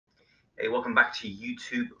Hey, welcome back to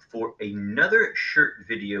YouTube for another shirt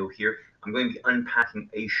video here. I'm going to be unpacking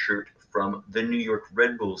a shirt from the New York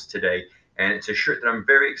Red Bulls today, and it's a shirt that I'm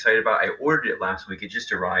very excited about. I ordered it last week. It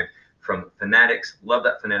just arrived from Fanatics. Love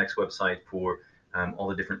that Fanatics website for all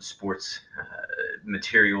the different sports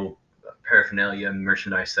material, paraphernalia,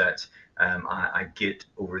 merchandise that I get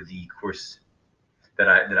over the course that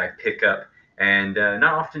I pick up. And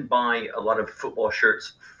not often buy a lot of football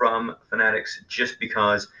shirts from Fanatics just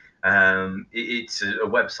because it's a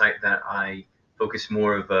website that I focus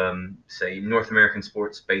more of, say, North American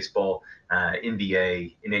sports, baseball,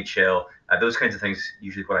 NBA, NHL, those kinds of things.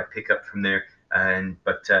 Usually, what I pick up from there.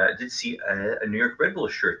 But I did see a New York Red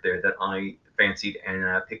Bulls shirt there that I fancied and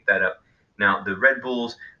picked that up. Now, the Red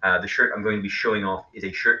Bulls, the shirt I'm going to be showing off is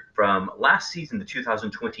a shirt from last season, the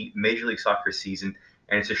 2020 Major League Soccer season,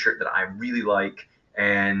 and it's a shirt that I really like,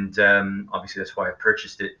 and obviously that's why I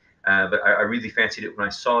purchased it. But I really fancied it when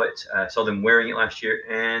I saw it. Saw them wearing it last year,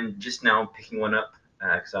 and just now picking one up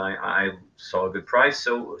because I saw a good price,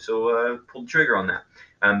 so pulled the trigger on that.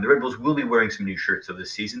 The Red Bulls will be wearing some new shirts of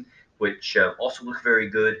this season, which also look very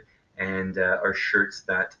good, and are shirts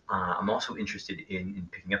that I'm also interested in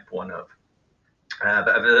picking up one of. But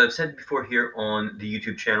as I've said before here on the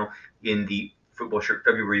YouTube channel, in the Football Shirt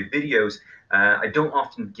February videos, I don't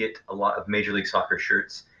often get a lot of Major League Soccer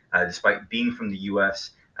shirts, despite being from the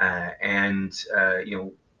U.S. And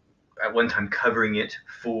at one time covering it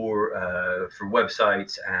for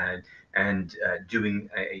websites and doing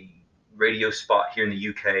a radio spot here in the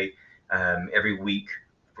UK every week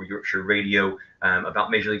for Yorkshire Radio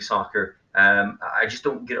about Major League Soccer. I just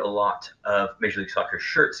don't get a lot of Major League Soccer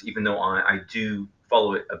shirts, even though I do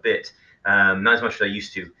follow it a bit, not as much as I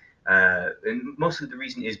used to. And mostly the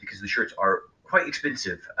reason is because the shirts are quite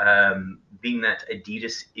expensive, being that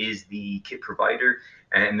Adidas is the kit provider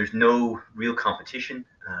and there's no real competition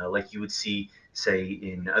like you would see, say,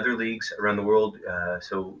 in other leagues around the world.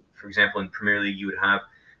 So, for example, in Premier League, you would have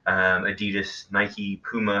Adidas, Nike,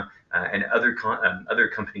 Puma, and other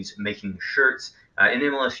companies making shirts. In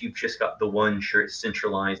MLS, you've just got the one shirt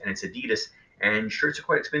centralized, and it's Adidas. And shirts are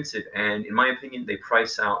quite expensive, and in my opinion, they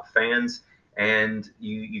price out fans, and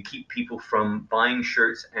you keep people from buying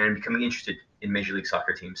shirts and becoming interested in Major League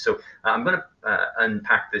Soccer teams. So I'm going to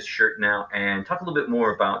unpack this shirt now and talk a little bit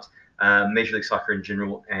more about Major League Soccer in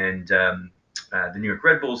general and the New York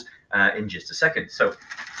Red Bulls in just a second. So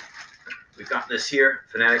we've got this here,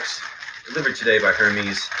 Fanatics, delivered today by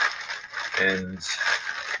Hermes, and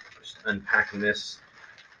just unpacking this,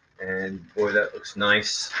 and boy, that looks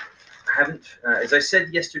nice. I haven't, as I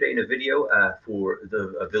said yesterday in a video for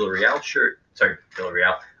the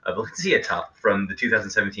Valencia top from the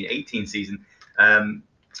 2017-18 season, I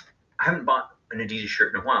haven't bought an Adidas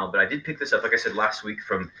shirt in a while, but I did pick this up, like I said, last week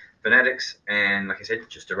from Fanatics, and like I said,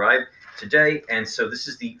 just arrived today, and so this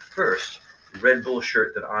is the first Red Bull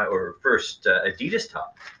shirt first Adidas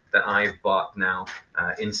top that I've bought now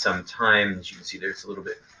in some time. As you can see, there's a little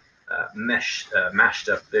bit mashed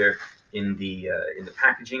up there in the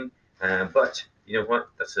packaging. But you know what?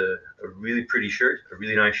 That's a really pretty shirt, a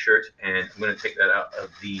really nice shirt, and I'm going to take that out of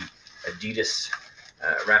the Adidas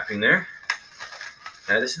wrapping there.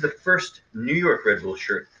 This is the first New York Red Bull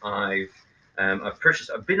shirt I've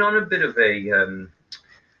purchased. I've been on a bit of a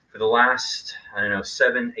for the last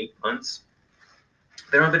 7-8 months.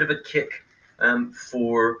 Been on a bit of a kick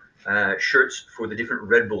for shirts for the different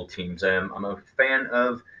Red Bull teams. I'm a fan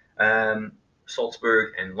of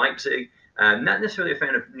Salzburg and Leipzig. Not necessarily a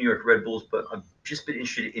fan of New York Red Bulls, but I've just been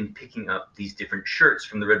interested in picking up these different shirts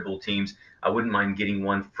from the Red Bull teams. I wouldn't mind getting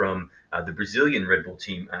one from the Brazilian Red Bull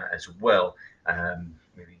team as well.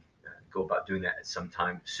 Maybe go about doing that at some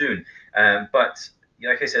time soon. But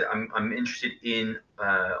like I said, I'm interested in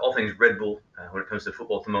all things Red Bull when it comes to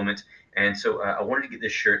football at the moment. And so I wanted to get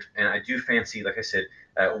this shirt, and I do fancy, like I said,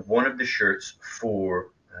 one of the shirts for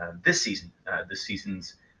this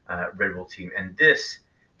season's Red Bull team. And this,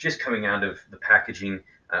 just coming out of the packaging,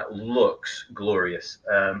 looks glorious.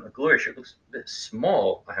 A glorious shirt. Looks a bit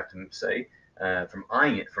small, I have to say, from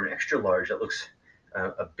eyeing it for an extra large. That looks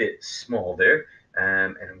a bit small there.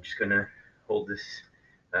 And I'm just going to hold this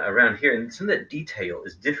around here. And some of that detail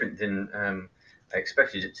is different than I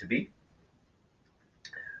expected it to be.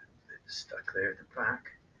 Bit stuck there at the back.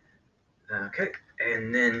 Okay,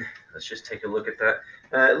 and then let's just take a look at that.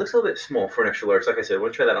 It looks a little bit small for an extra large. Like I said,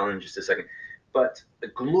 we'll try that on in just a second. But a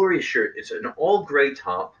glorious shirt. It's an all gray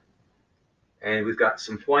top, and we've got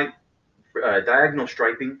some white diagonal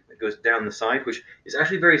striping that goes down the side, which is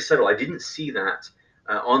actually very subtle. I didn't see that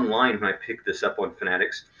online when I picked this up on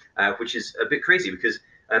Fanatics, which is a bit crazy because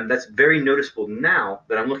that's very noticeable now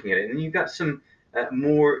that I'm looking at it. And then you've got some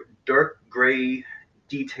more dark gray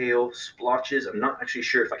detail splotches. I'm not actually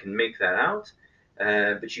sure if I can make that out,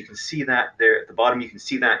 but you can see that there at the bottom. You can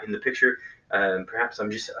see that in the picture. Perhaps I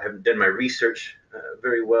haven't done my research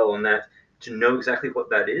very well on that to know exactly what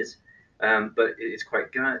that is, but it's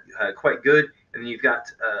quite good. And then you've got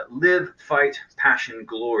live, fight, passion,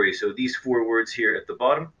 glory. So these 4 words here at the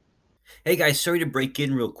bottom. Hey guys, sorry to break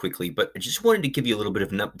in real quickly, but I just wanted to give you a little bit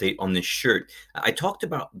of an update on this shirt. I talked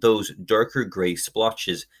about those darker gray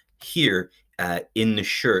splotches here in the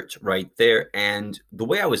shirt right there, and the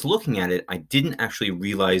way I was looking at it, I didn't actually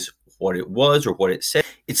realize what it was or what it said.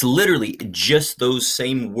 It's literally just those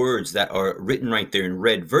same words that are written right there in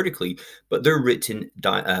red vertically, but they're written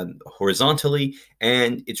horizontally,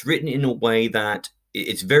 and it's written in a way that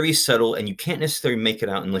it's very subtle and you can't necessarily make it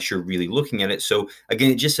out unless you're really looking at it. So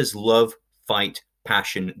again, it just says love, fight,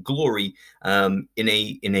 passion, glory in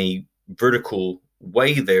a vertical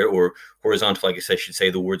way there, or horizontal, I guess I should say.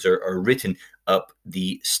 The words are written up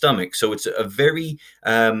the stomach. So it's a very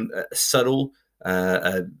subtle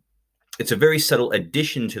it's a very subtle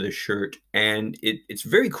addition to the shirt, and it's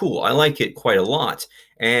very cool. I like it quite a lot,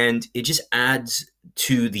 and it just adds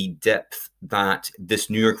to the depth that this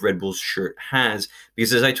New York Red Bulls shirt has,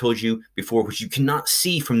 because as I told you before, which you cannot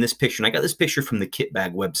see from this picture, and I got this picture from the Kit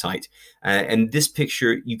Bag website, and this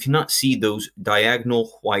picture, you cannot see those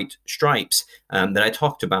diagonal white stripes that I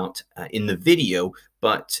talked about in the video,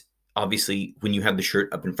 but obviously when you have the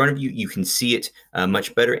shirt up in front of you, you can see it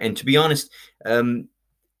much better. And to be honest,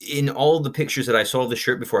 in all the pictures that I saw of the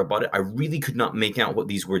shirt before I bought it, I really could not make out what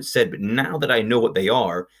these words said. But now that I know what they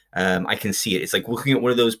are, I can see it. It's like looking at one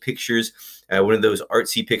of those pictures, one of those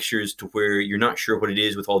artsy pictures to where you're not sure what it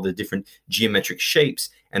is with all the different geometric shapes.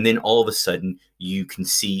 And then all of a sudden you can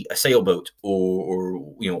see a sailboat or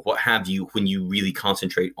what have you when you really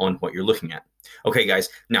concentrate on what you're looking at. Okay, guys,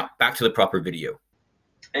 now back to the proper video.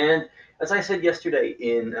 And as I said yesterday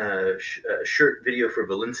in a shirt video for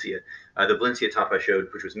Valencia, the Valencia top I showed,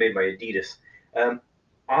 which was made by Adidas,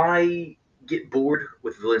 I get bored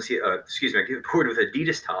with I get bored with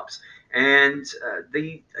Adidas tops, and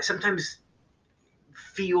I sometimes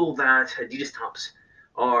feel that Adidas tops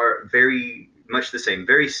are very much the same,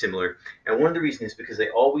 very similar. And one of the reasons is because they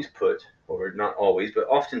always put, or not always, but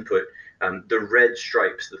often put, the red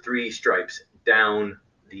stripes, the 3 stripes, down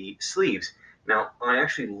the sleeves. Now, I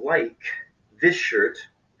actually like this shirt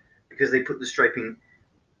because they put the striping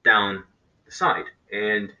down the side,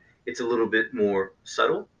 and it's a little bit more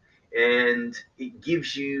subtle, and it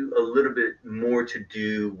gives you a little bit more to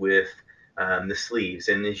do with the sleeves.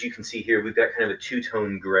 And as you can see here, we've got kind of a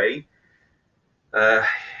 2-tone gray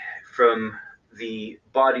from the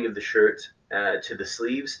body of the shirt to the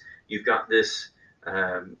sleeves. You've got this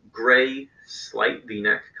gray slight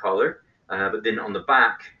V-neck collar, but then on the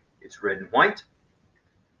back, it's red and white.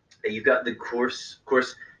 You've got the course, you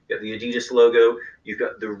got the Adidas logo. You've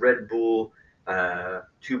got the Red Bull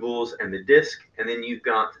 2 bulls and the disc, and then you've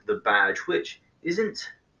got the badge, which isn't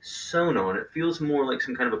sewn on. It feels more like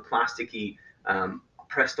some kind of a plasticky,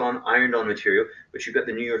 pressed on, ironed on material. But you've got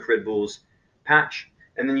the New York Red Bulls patch,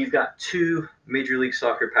 and then you've got 2 Major League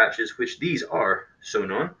Soccer patches, which these are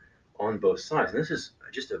sewn on both sides. And this is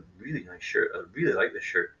just a really nice shirt. I really like this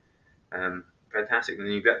shirt. Fantastic. And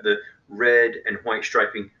then you've got the red and white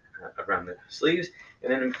striping around the sleeves, and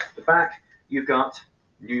then in the back you've got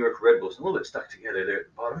New York Red Bulls, a little bit stuck together there at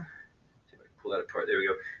the bottom. See if I can pull that apart. There we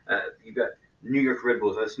go. You've got New York Red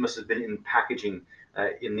Bulls. This must have been in packaging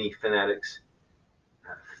in the Fanatics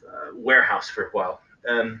warehouse for a while.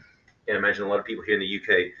 Can't imagine a lot of people here in the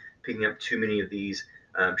UK picking up too many of these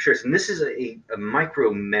shirts. And this is a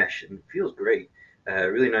micro mesh, and it feels great.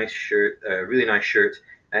 Really nice shirt. Really nice shirt.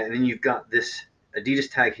 And then you've got this Adidas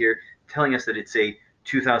tag here telling us that it's a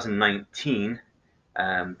 2019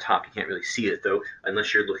 top. You can't really see it though,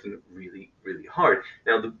 unless you're looking really, really hard.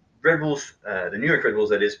 Now the Red Bulls, the New York Red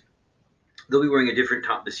Bulls, that is, they'll be wearing a different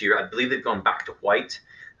top this year. I believe they've gone back to white,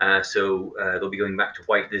 so they'll be going back to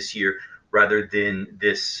white this year rather than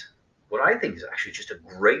this, what I think is actually just a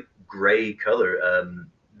great gray color.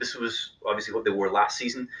 This was obviously what they wore last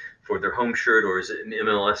season for their home shirt, or as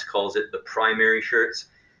MLS calls it, the primary shirts.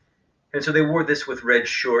 And so they wore this with red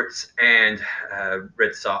shorts and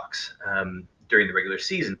red socks during the regular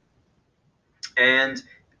season. And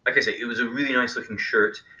like I say, it was a really nice looking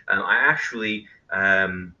shirt. I actually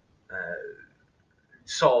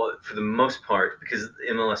saw it for the most part because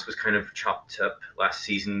MLS was kind of chopped up last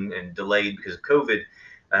season and delayed because of COVID.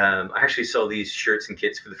 I actually saw these shirts and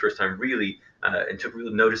kits for the first time really and took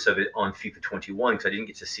real notice of it on FIFA 21 because I didn't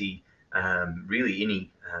get to see really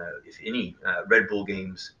any, if any, Red Bull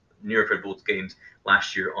games, New York Red Bulls games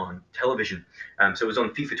last year on television. So it was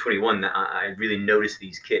on FIFA 21 that I really noticed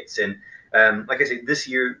these kits. And like I said, this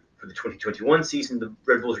year for the 2021 season, the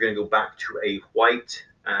Red Bulls are going to go back to a white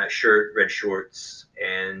shirt, red shorts,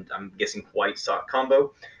 and I'm guessing white sock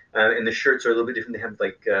combo. And the shirts are a little bit different. They have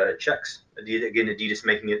like checks. Adidas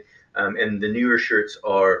making it. And the newer shirts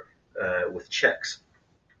are with checks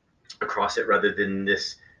across it rather than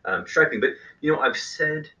this striping. But I've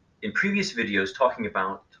said in previous videos talking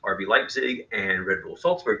about RB Leipzig and Red Bull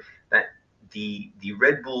Salzburg that the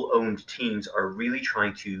Red Bull owned teams are really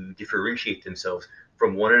trying to differentiate themselves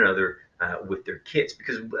from one another with their kits,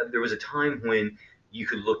 because there was a time when you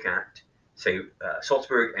could look at, say,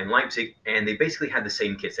 Salzburg and Leipzig, and they basically had the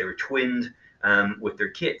same kits. They were twinned with their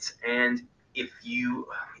kits, and if you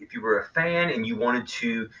were a fan and you wanted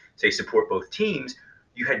to, say, support both teams,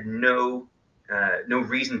 you had no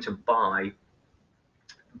reason to buy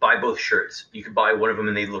both shirts. You could buy one of them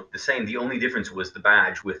and they looked the same. The only difference was the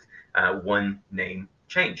badge with one name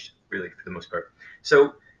changed, really, for the most part.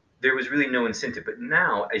 So there was really no incentive. But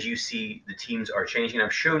now, as you see, the teams are changing.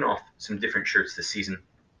 I've shown off some different shirts this season,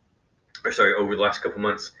 or sorry, over the last couple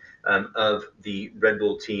months of the Red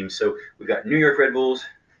Bull team. So we've got New York Red Bulls,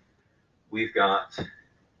 we've got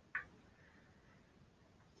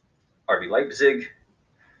RB Leipzig,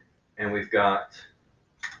 and we've got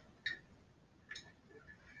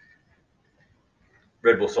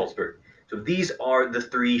Red Bull Salzburg. So these are the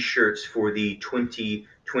three shirts for the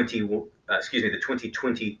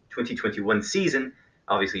 2020-2021 season.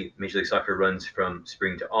 Obviously, Major League Soccer runs from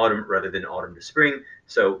spring to autumn rather than autumn to spring.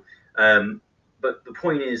 So, but the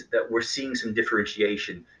point is that we're seeing some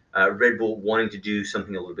differentiation. Red Bull wanting to do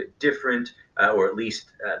something a little bit different, or at least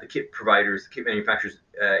the kit providers, the kit manufacturers,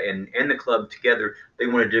 and the club together, they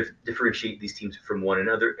want to differentiate these teams from one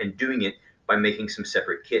another, and doing it by making some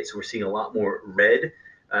separate kits. So we're seeing a lot more red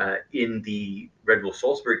in the Red Bull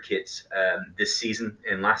Salzburg kits this season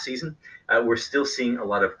and last season. We're still seeing a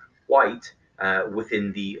lot of white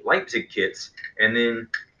within the Leipzig kits, and then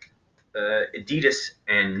Adidas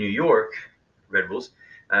and New York Red Bulls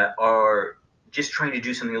are just trying to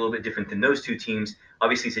do something a little bit different than those two teams.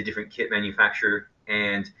 Obviously, it's a different kit manufacturer,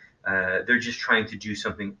 and they're just trying to do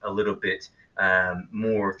something a little bit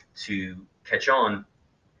more to catch on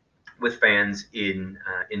with fans in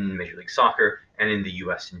Major League Soccer and in the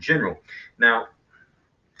U.S. in general. Now,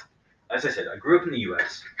 as I said, I grew up in the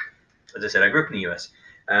U.S.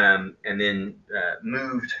 And then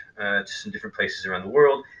moved to some different places around the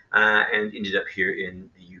world and ended up here in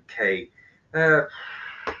the U.K. 8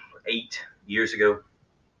 years ago,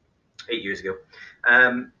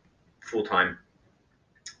 full time.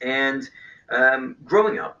 And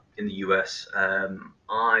growing up in the U.S.,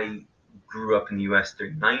 I grew up in the U.S.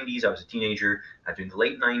 during the 90s. I was a teenager during the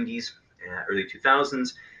late 90s, early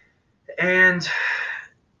 2000s. And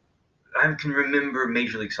I can remember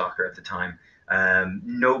Major League Soccer at the time.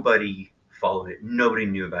 Nobody followed it. Nobody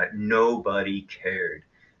knew about it. Nobody cared.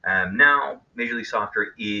 Now, Major League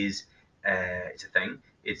Soccer is it's a thing.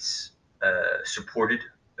 It's supported.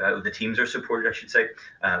 The teams are supported, I should say,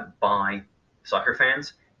 by soccer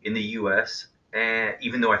fans in the U.S.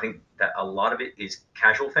 Even though I think that a lot of it is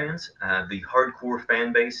casual fans. The hardcore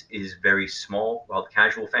fan base is very small, while the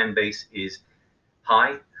casual fan base is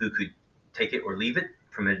high, who could take it or leave it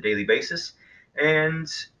from a daily basis. And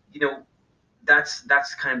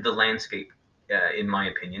that's kind of the landscape, in my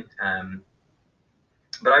opinion.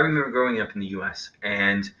 But I remember growing up in the U.S.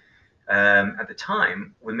 and at the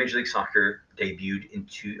time when Major League Soccer debuted in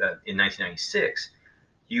 1996,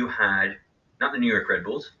 you had not the New York Red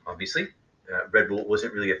Bulls, obviously. Red Bull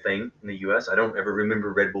wasn't really a thing in the U.S. I don't ever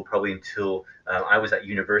remember Red Bull probably until I was at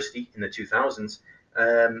university in the 2000s.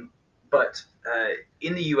 But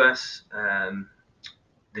in the U.S.,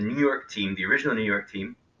 the New York team, the original New York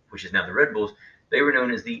team, which is now the Red Bulls, they were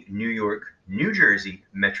known as the New Jersey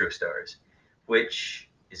Metro Stars, which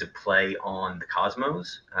is a play on the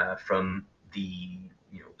Cosmos from the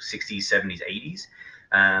 60s, 70s, 80s.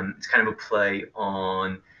 It's kind of a play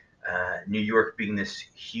on New York being this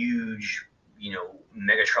huge,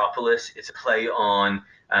 megatropolis. It's a play on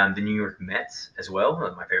the New York Mets as well,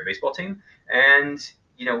 my favorite baseball team. And,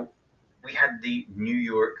 we had the New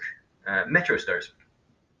York Metro Stars,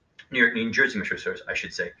 New Jersey Metro Stars, I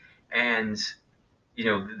should say. And,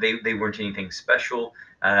 they weren't anything special.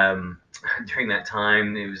 During that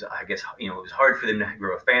time, it was, I guess, it was hard for them to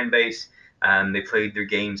grow a fan base. They played their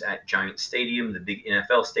games at Giant Stadium, the big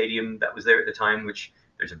NFL stadium that was there at the time, which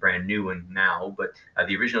there's a brand new one now, but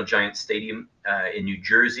the original Giant Stadium in New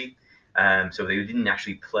Jersey. So they didn't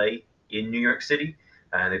actually play in New York City.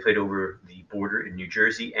 They played over the border in New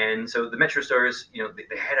Jersey. And so the Metro Stars,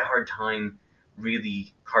 they had a hard time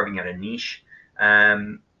really carving out a niche.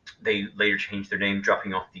 They later changed their name,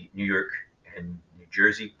 dropping off the New York and New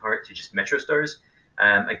Jersey part to just Metro Stars.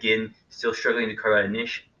 Again, still struggling to carve out a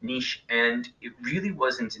niche, and it really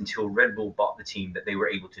wasn't until Red Bull bought the team that they were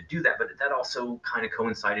able to do that. But that also kind of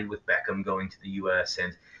coincided with Beckham going to the U.S.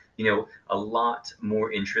 and a lot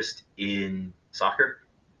more interest in soccer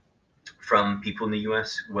from people in the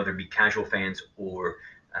U.S., whether it be casual fans or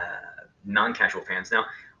non-casual fans. Now,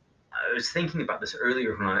 I was thinking about this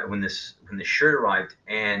earlier when this shirt arrived,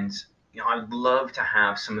 and I'd love to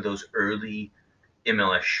have some of those early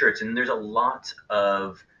MLS shirts. And there's a lot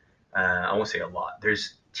of I won't say a lot.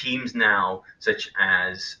 There's teams now such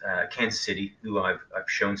as Kansas City, who I've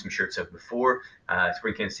shown some shirts of before.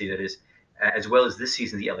 Spring Kansas City, that is, as well as this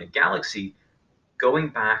season the LA Galaxy, going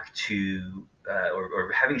back to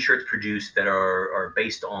or having shirts produced that are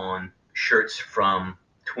based on shirts from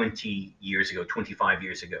 20 years ago, 25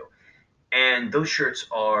 years ago. And those shirts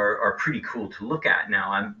are pretty cool to look at.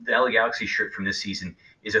 Now, the LA Galaxy shirt from this season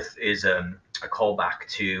is a callback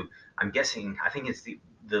to, I'm guessing, I think it's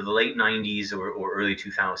the late 90s or early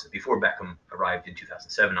 2000s, before Beckham arrived in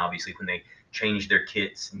 2007, obviously, when they changed their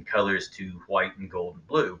kits and colors to white and gold and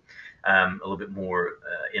blue, a little bit more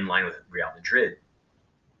in line with Real Madrid.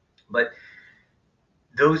 But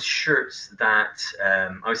those shirts that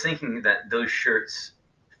I was thinking that those shirts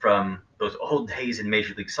from those old days in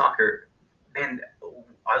Major League Soccer, and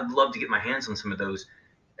I'd love to get my hands on some of those.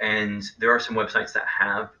 And there are some websites that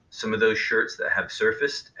have some of those shirts that have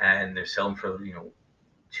surfaced, and they're selling for £200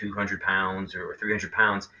 or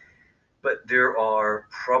 £300. But there are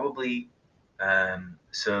probably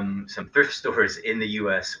some thrift stores in the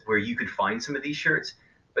U.S. where you could find some of these shirts.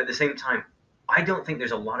 But at the same time, I don't think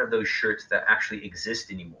there's a lot of those shirts that actually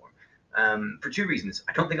exist anymore. For two reasons.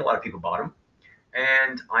 I don't think a lot of people bought them.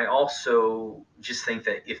 And I also just think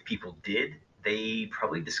that if people did, they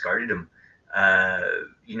probably discarded them,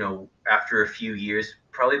 after a few years,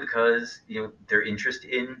 probably because, their interest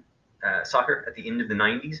in soccer at the end of the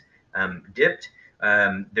 90s dipped.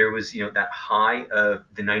 There was, that high of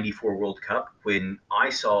the 94 World Cup when I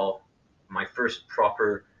saw my first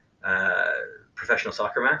proper professional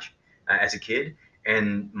soccer match as a kid,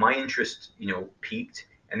 and my interest, peaked.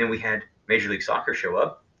 And then we had Major League Soccer show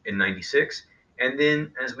up in 96. And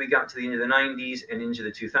then as we got to the end of the 90s and into the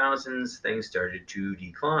 2000s, things started to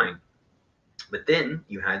decline. But then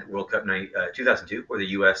you had World Cup 2002, where the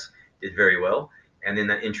U.S. did very well. And then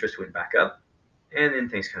that interest went back up. And then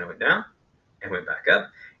things kind of went down and went back up.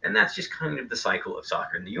 And that's just kind of the cycle of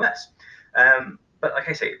soccer in the U.S. But like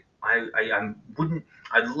I say,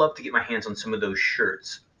 I'd love to get my hands on some of those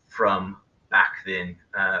shirts from back then,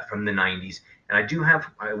 from the 90s. And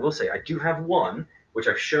I will say, I do have one, which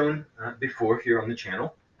I've shown before here on the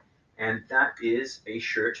channel, and that is a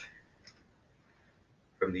shirt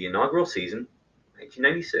from the inaugural season,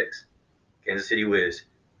 1996, Kansas City Wiz,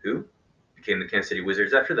 who became the Kansas City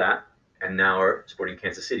Wizards after that, and now are sporting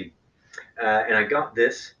Kansas City. And I got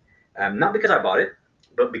this, not because I bought it,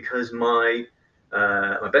 but because my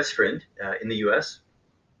best friend in the U.S.,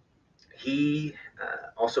 he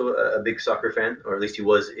also a big soccer fan, or at least he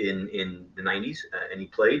was in the 90s, and he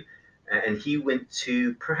played. And he went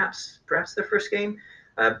to perhaps their first game,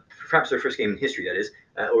 perhaps their first game in history, that is,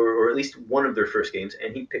 or at least one of their first games,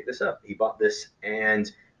 and he picked this up. He bought this,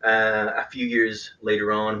 and a few years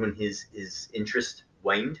later on, when his interest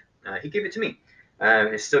waned, he gave it to me.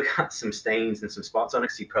 It's still got some stains and some spots on it,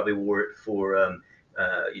 because he probably wore it for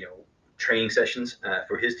training sessions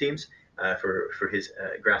for his teams, for his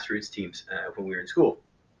grassroots teams when we were in school.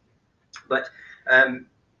 But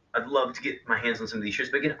I'd love to get my hands on some of these shirts,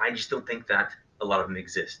 but again, I just don't think that a lot of them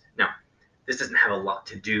exist. Now, this doesn't have a lot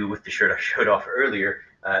to do with the shirt I showed off earlier,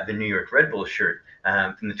 the New York Red Bull shirt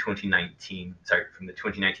from the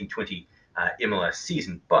 2019-20 MLS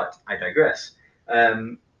season, but I digress.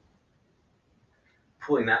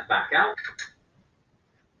 Pulling that back out,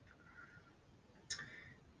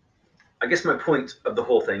 I guess my point of the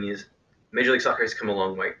whole thing is Major League Soccer has come a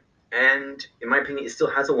long way. And in my opinion, it still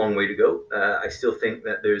has a long way to go. I still think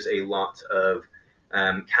that there's a lot of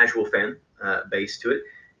casual fan base to it.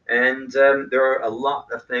 And there are a lot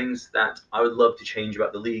of things that I would love to change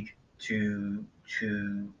about the league to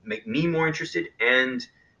make me more interested, and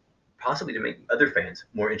possibly to make other fans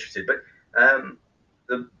more interested. But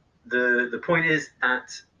the point is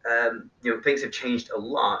that things have changed a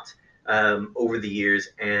lot over the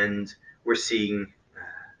years, and we're seeing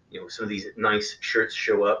some of these nice shirts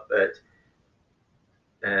show up, but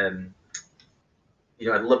I'd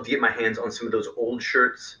love to get my hands on some of those old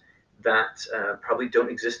shirts that probably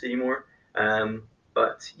don't exist anymore.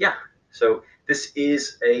 But yeah, so this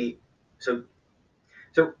is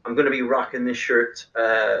So I'm going to be rocking this shirt.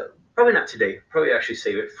 Probably not today. Probably actually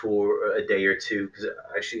save it for a day or two because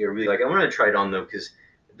actually I really like it. I want to try it on though because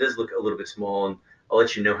it does look a little bit small, and I'll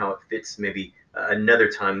let you know how it fits maybe another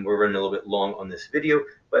time. We're running a little bit long on this video,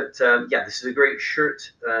 but yeah, this is a great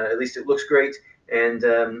shirt. At least it looks great, and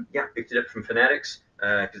yeah, picked it up from Fanatics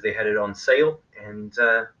because they had it on sale, and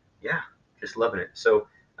yeah, just loving it. So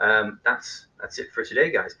that's it for today,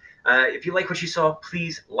 guys. If you like what you saw,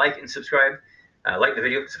 please like and subscribe. Like the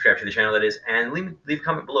video, subscribe to the channel, that is, and leave a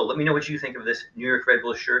comment below. Let me know what you think of this New York Red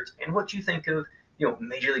Bulls shirt and what you think of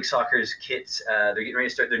Major League Soccer's kits. They're getting ready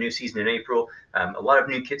to start their new season in April. A lot of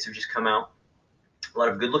new kits have just come out. A lot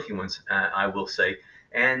of good-looking ones, I will say.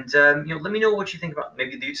 And let me know what you think about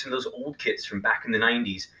maybe some of those old kits from back in the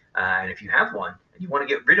 '90s. And if you have one and you want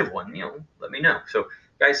to get rid of one, let me know. So,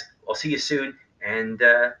 guys, I'll see you soon. And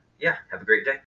yeah, have a great day.